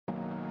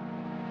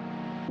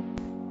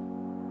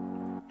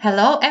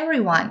Hello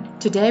everyone!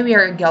 Today we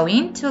are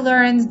going to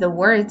learn the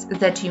words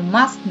that you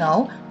must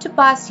know to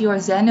pass your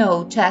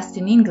ZNO test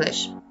in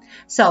English.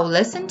 So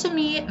listen to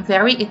me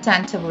very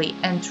attentively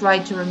and try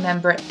to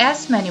remember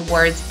as many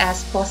words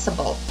as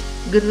possible.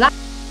 Good luck!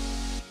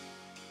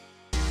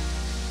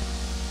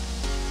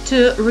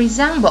 To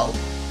resemble.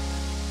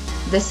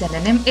 The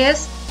synonym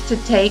is to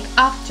take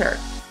after.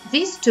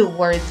 These two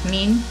words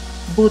mean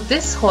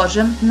бути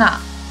схожим на.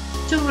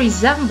 To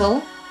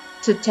resemble,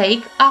 to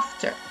take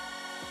after.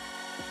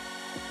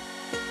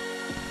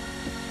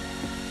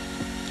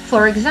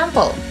 For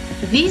example,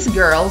 these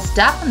girls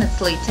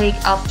definitely take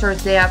after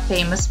their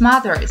famous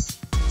mothers.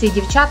 Ці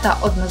дівчата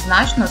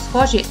однозначно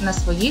схожі на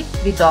своїх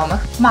відомих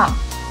мам.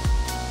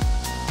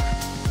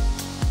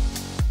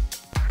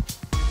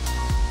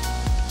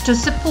 To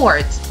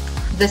support.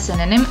 The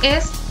synonym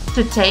is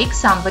to take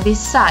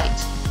somebody's side.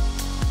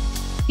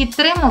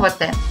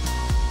 Підтримувати.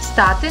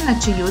 Стати на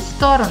чиюсь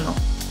сторону.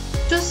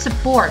 To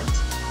support.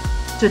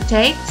 To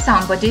take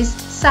somebody's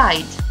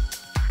side.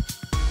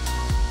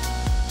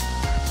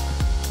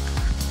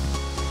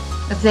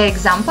 The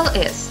example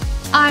is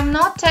I'm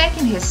not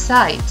taking his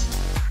side.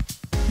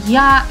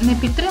 Я не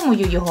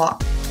підтримую його.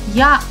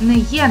 Я не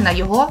є на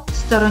його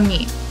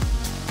стороні.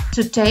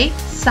 To take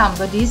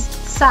somebody's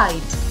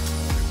side.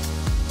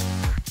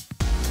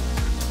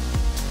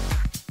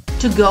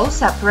 To go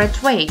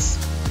separate ways.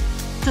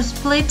 To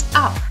split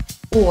up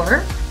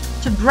or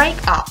to break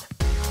up.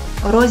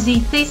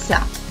 Розійтися.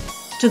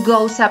 To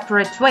go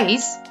separate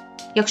ways,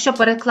 якщо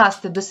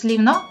перекласти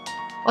дослівно,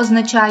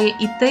 означає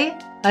іти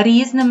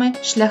різними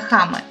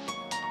шляхами.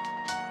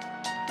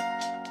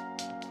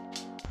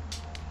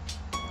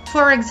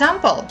 For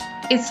example,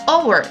 it's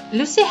over.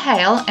 Lucy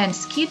Hale and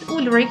Skid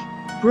Ulrich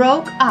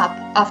broke up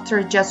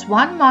after just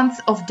 1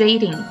 month of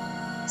dating.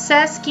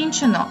 Все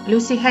скінчено.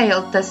 Люсі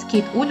Гейл та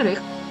Скід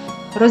Ульріх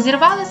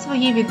розірвали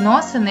свої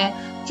відносини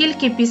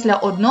тільки після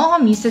 1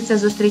 місяця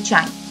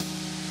зустрічань.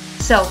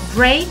 So,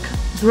 break,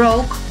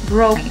 broke,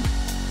 broken.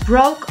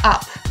 Broke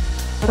up.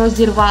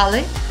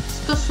 Розірвали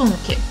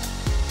стосунки.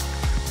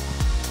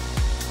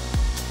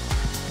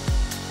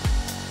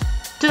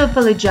 To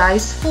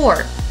apologize for.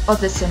 Or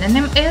the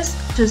synonym is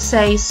to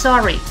say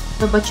sorry.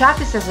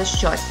 Вибачатися за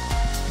щось.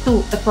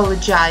 To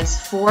apologize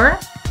for.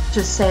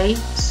 To say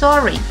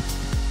sorry.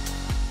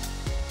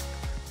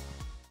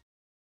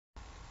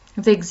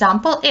 The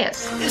example is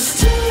It's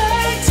too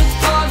late to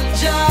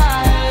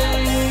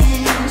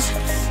apologize.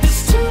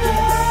 It's too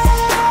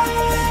late.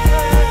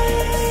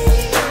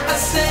 I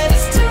said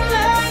it's too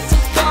late to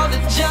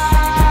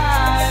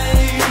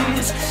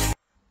apologize.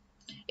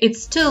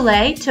 It's too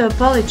late to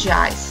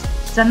apologize.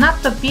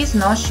 Занадто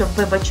пізно, щоб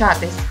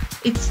вибачатись.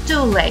 It's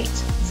too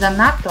late.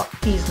 Занадто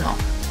пізно.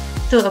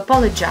 To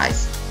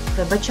apologize.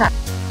 Вибачати.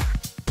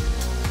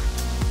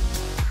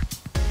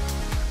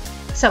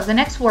 So the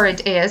next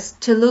word is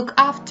to look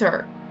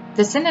after.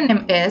 The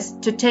synonym is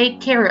to take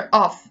care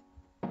of.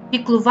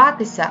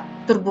 Піклуватися,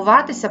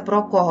 турбуватися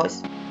про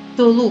когось.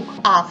 To look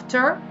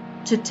after,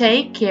 to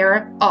take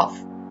care of.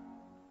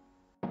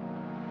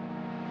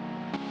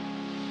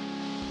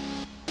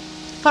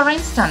 For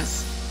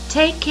instance,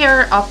 take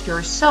care of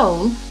your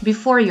soul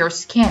before your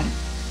skin.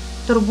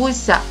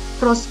 Турбуйся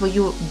про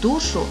свою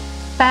душу,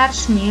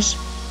 перш ніж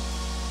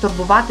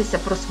турбуватися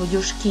про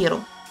свою шкіру.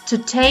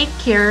 To take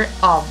care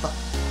of.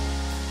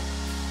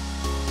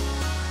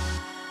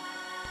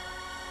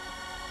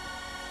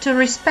 To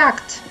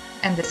respect,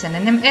 and the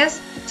synonym is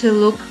to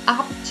look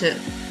up to,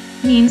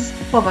 means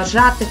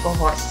поважати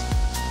когось.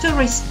 To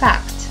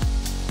respect,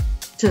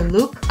 to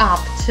look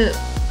up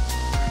to.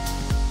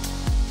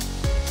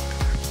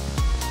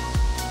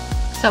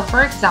 So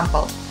for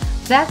example,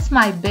 that's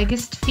my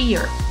biggest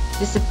fear,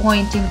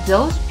 disappointing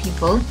those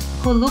people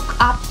who look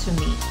up to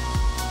me.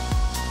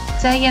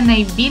 Це є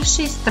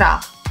найбільший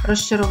страх –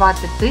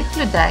 розчарувати тих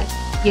людей,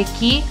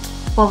 які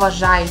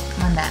поважають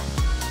мене.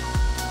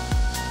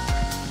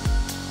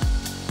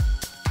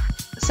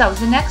 So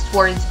the next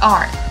words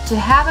are to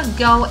have a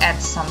go at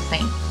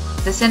something.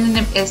 The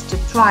synonym is to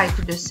try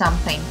to do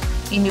something.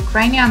 In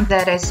Ukrainian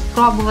that is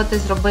спробувати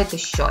зробити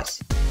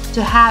щось.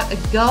 To have a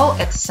go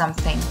at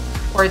something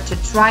or to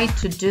try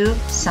to do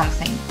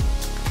something.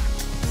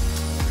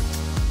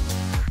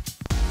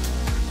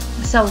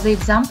 So the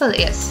example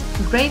is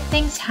great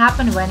things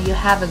happen when you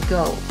have a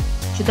go.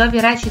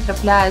 Чудові речі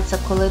трапляються,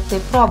 коли ти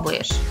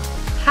пробуєш.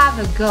 Have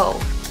a go.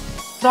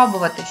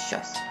 Спробувати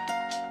щось.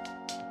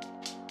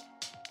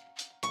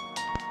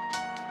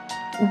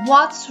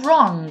 What's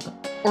wrong?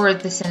 Or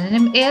the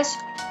synonym is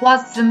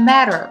what's the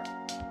matter?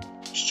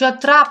 Що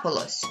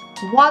трапилось?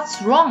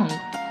 What's wrong?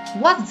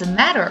 What's the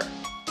matter?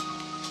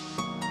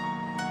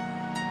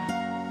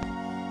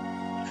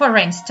 For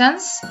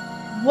instance,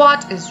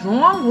 what is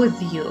wrong with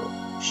you?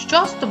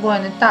 Що з тобою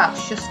не так?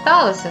 Що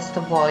сталося з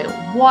тобою?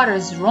 What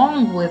is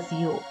wrong with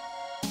you?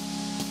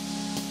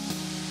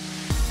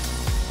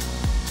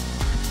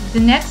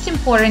 The next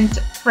important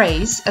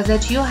phrase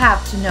that you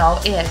have to know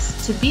is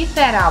to be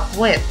fed up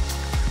with,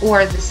 or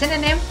the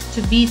synonym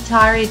to be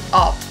tired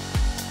of.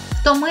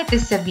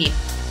 Втомитися від.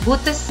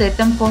 бути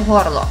ситим по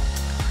горло.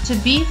 To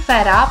be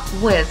fed up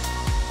with.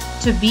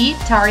 To be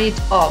tired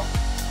of.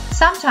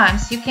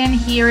 Sometimes you can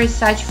hear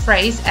such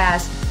phrase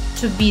as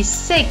to be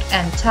sick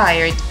and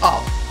tired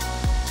of.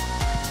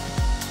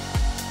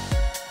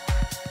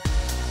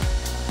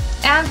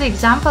 And the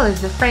example is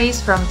the phrase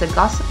from the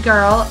Gossip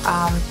Girl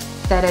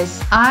that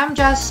is, I'm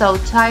just so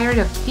tired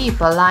of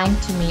people lying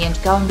to me and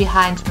going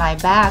behind my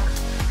back.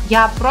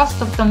 Я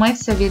просто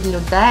втомився від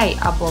людей,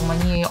 або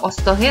мені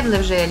остогидли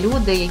вже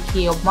люди,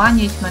 які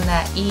обманюють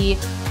мене і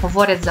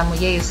говорять за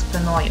моєю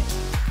спиною.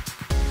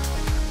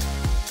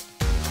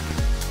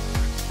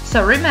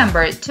 So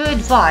remember, to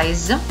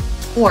advise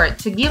or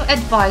to give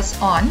advice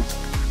on.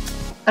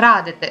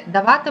 Радити,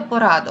 давати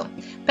пораду.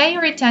 Pay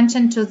your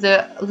attention to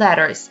the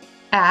letters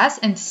S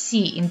and C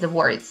in the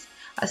words.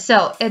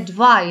 So,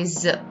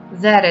 advise,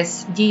 that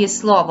is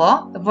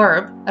дієслово,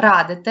 verb,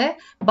 радити,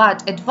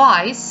 but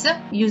advice,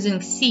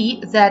 using C,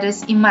 that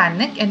is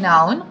іменник, a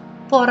noun,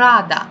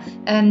 порада.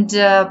 And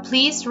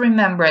please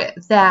remember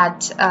that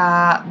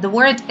the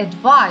word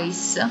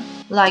advice,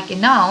 like a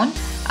noun,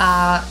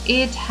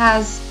 it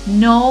has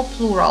no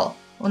plural.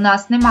 У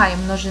нас немає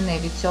множини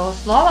від цього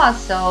слова,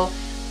 so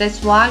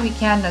that's why we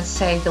cannot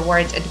say the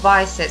word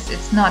advices.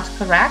 It's not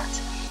correct.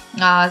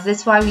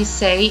 That's why we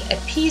say a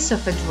piece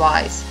of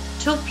advice,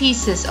 2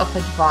 pieces of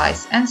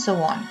advice, and so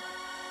on.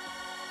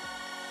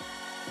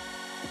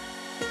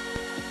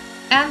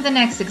 And the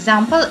next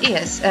example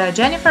is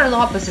Jennifer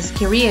Lopez's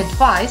career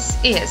advice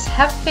is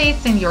have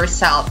faith in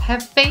yourself,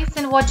 have faith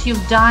in what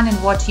you've done and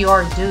what you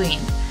are doing.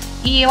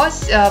 І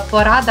ось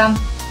порада,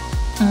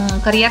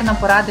 кар'єрна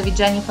порада від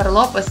Дженніфер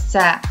Лопес –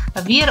 це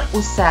вір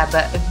у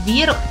себе,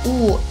 вір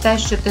у те,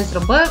 що ти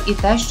зробив і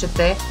те, що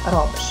ти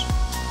робиш.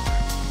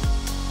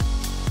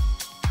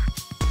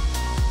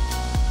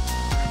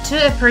 To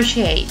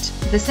appreciate.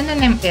 The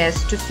synonym is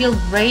to feel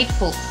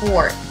grateful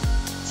for.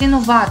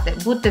 Цінувати,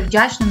 бути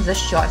вдячним за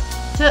щось.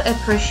 To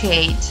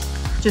appreciate.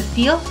 To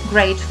feel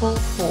grateful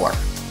for.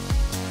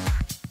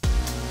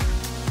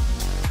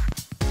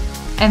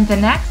 And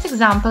the next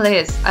example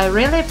is, I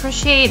really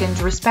appreciate and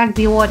respect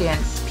the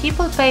audience.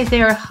 People pay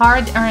their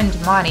hard-earned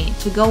money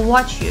to go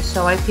watch you, so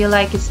I feel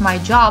like it's my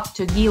job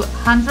to give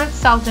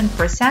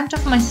 100,000%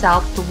 of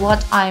myself to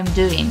what I'm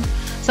doing.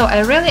 So I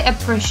really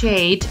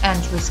appreciate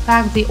and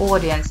respect the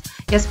audience.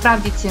 Я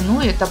справді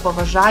ціную та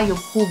поважаю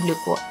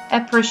публіку.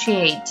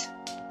 Appreciate.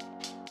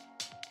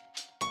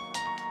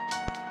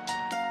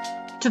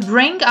 To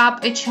bring up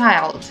a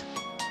child.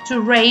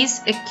 To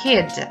raise a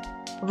kid.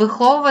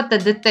 Виховувати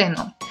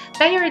дитину.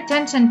 Pay your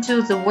attention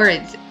to the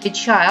words a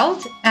child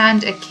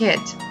and a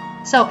kid.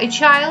 So a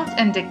child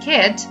and a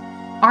kid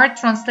are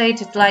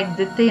translated like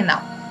дитина.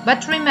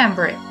 But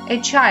remember, a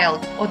child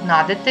 –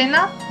 одна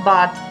дитина,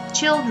 but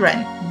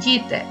children –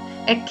 діти.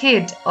 A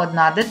kid –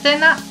 одна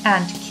дитина,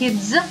 and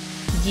kids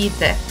 –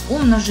 діти у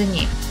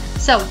множині.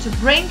 So, to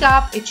bring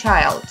up a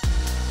child.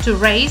 To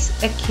raise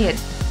a kid.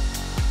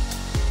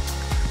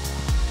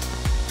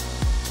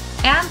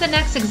 And the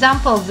next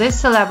example, this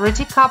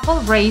celebrity couple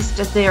raised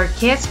their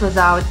kids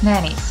without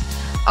nannies.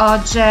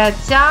 Отже,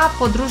 ця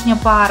подружня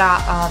пара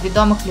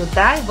відомих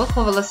людей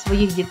виховала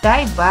своїх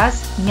дітей без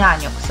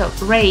няньок. So,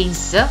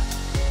 raise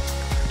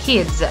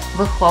kids –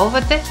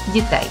 виховувати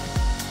дітей.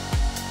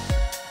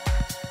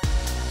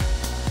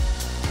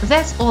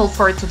 That's all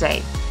for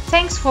today.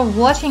 Thanks for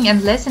watching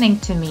and listening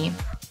to me.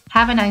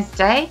 Have a nice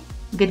day.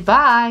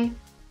 Goodbye.